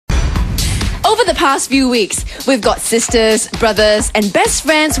Over the past few weeks, we've got sisters, brothers, and best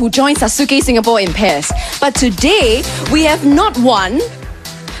friends who joined Sasuke Singapore in pairs. But today, we have not one,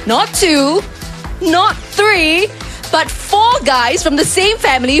 not two, not three, but 4 guys from the same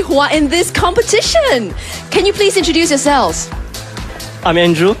family who are in this competition. Can you please introduce yourselves? I'm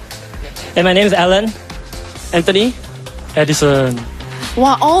Andrew, and my name is Alan, Anthony, Addison.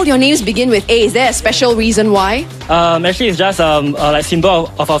 Wow, all your names begin with A. Is there a special reason why? Actually, it's just like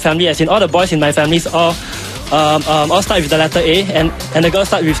symbol of our family. As in, all the boys in my families all start with the letter A, and the girls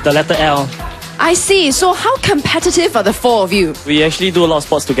start with the letter L. I see. So how competitive are the 4 of you? We actually do a lot of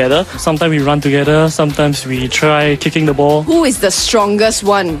sports together. Sometimes we run together. Sometimes we try kicking the ball. Who is the strongest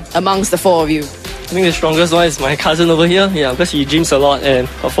one amongst the 4 of you? I think the strongest one is my cousin over here. Yeah, because he gyms a lot, and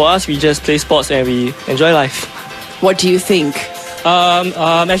for us, we just play sports and we enjoy life. What do you think?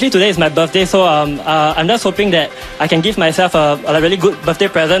 Actually today is my birthday, so I'm just hoping that I can give myself a really good birthday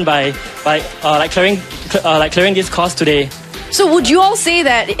present by clearing this course today. So would you all say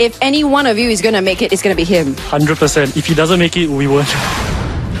that if any one of you is going to make it, it's going to be him? 100%. If he doesn't make it, we won't.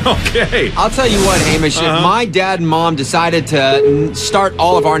 Okay. I'll tell you what, Hamish, if my dad and mom decided to start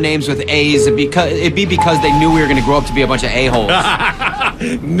all of our names with A's, it'd be because they knew we were going to grow up to be a bunch of a-holes.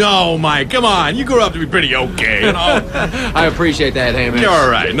 No, Mike, come on. You grew up to be pretty okay, you know? I appreciate that, Hamish. You're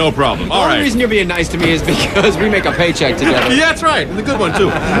all right. No problem. All The right. only reason you're being nice to me is because we make a paycheck together. Yeah, that's right. And a good one, too.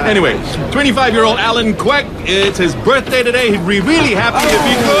 Anyway, 25-year-old Alan Kwek, it's his birthday today. He'd be really happy if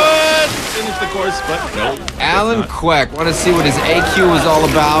he could finish the course, but no. Alan Kwek, want to see what his AQ was all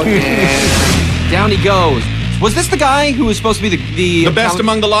about, and down he goes. Was this the guy who was supposed to be The best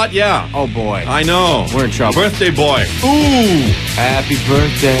among the lot? Yeah. Oh, boy. I know. We're in trouble. Birthday boy. Ooh. Happy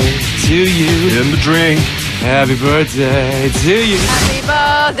birthday to you. In the drink. Happy birthday to you. Happy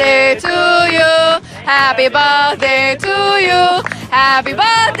birthday to you. Happy birthday to you. Happy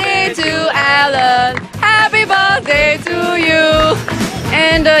birthday to Alan. Happy birthday to you.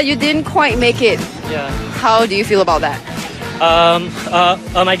 And you didn't quite make it. Yeah. How do you feel about that?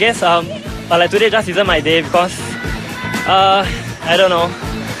 I guess like today just isn't my day because I don't know.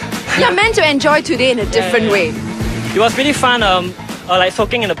 You're meant to enjoy today in a different way. It was really fun. Like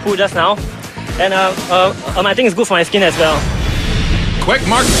soaking in the pool just now, and I think it's good for my skin as well. Kwek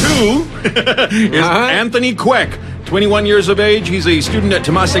Mark II is Anthony Kwek. 21 years of age. He's a student at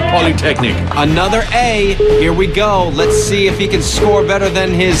Temasek Polytechnic. Another A. Here we go. Let's see if he can score better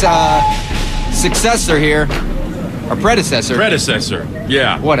than his successor here. Or predecessor. Predecessor.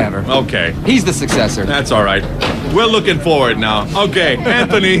 Yeah. Whatever. Okay. He's the successor. That's all right. We're looking forward now. Okay,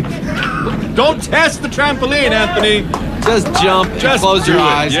 Anthony. Don't test the trampoline, Anthony. Just jump, and Just close your do it,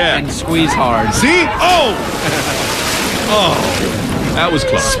 eyes, yeah. and squeeze hard. See? Oh! Oh. That was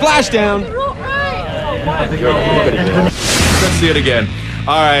close. Splashdown. Let's see it again.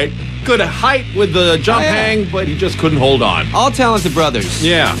 All right. Good height with the jump hang, but he just couldn't hold on. All talented brothers.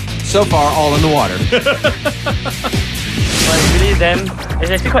 Yeah. So far, all in the water. It's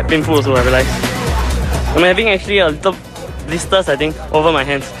actually quite painful also, I realize. I'm having actually a little blisters, I think, over my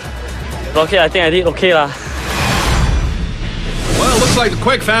hands. But okay, I think I did okay lah. Well, it looks like the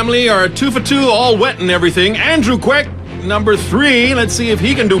Kwek family are 2 for 2, all wet and everything. Andrew Kwek, number 3. Let's see if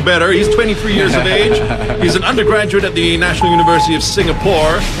he can do better. He's 23 years of age. He's an undergraduate at the National University of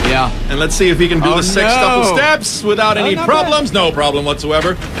Singapore. Yeah. And let's see if he can do the sextuple steps without any problems. Bad. No problem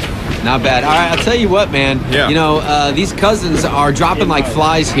whatsoever. Not bad. All right, I'll tell you what, man. Yeah. You know, these cousins are dropping like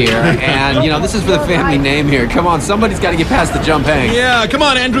flies here, and, you know, this is for the family name here. Come on, somebody's got to get past the jump hang. Yeah, come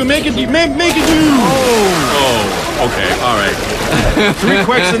on, Andrew. Make it do. Oh, okay. All right. 3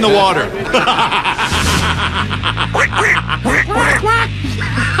 Kweks in the water.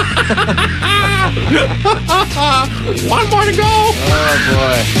 One more to go. Oh,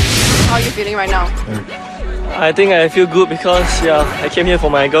 boy. How are you feeling right now? I think I feel good because I came here for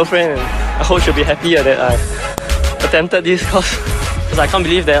my girlfriend, and I hope she'll be happy that I attempted this course. Because I can't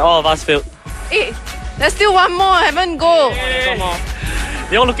believe that all of us failed. Hey, there's still one more. I haven't go. Come on.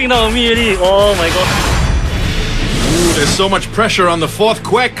 They're all looking down on me already. Oh my god. Ooh, there's so much pressure on the 4th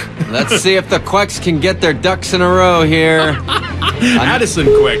Kwek. Let's see if the Kweks can get their ducks in a row here. Addison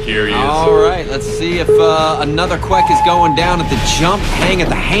Kwek, here he is. All right, let's see if another Kwek is going down at the jump hang, at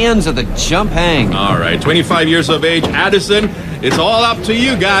the hands of the jump hang. All right, 25 years of age, Addison. It's all up to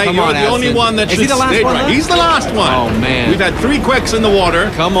you, guy. Come You're on, the only Addison. one that Is should he the last stay one, right. huh? He's the last one. Oh, man. We've had 3 Kweks in the water.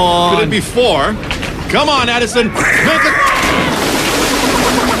 Come on. Could it be 4? Come on, Addison. Make it.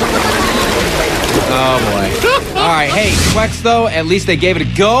 Oh, boy. All right, hey, Kweks, though, at least they gave it a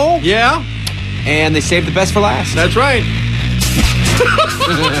go. Yeah, And they saved the best for last. that's right.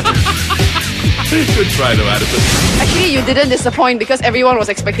 Good try though, Addison. Actually, you didn't disappoint because everyone was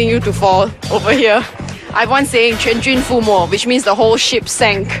expecting you to fall over here. I've one saying, 全军覆没, which means the whole ship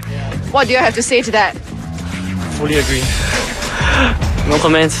sank. What do you have to say to that? Fully agree. No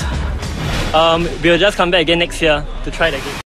comments. We'll just come back again next year to try it again.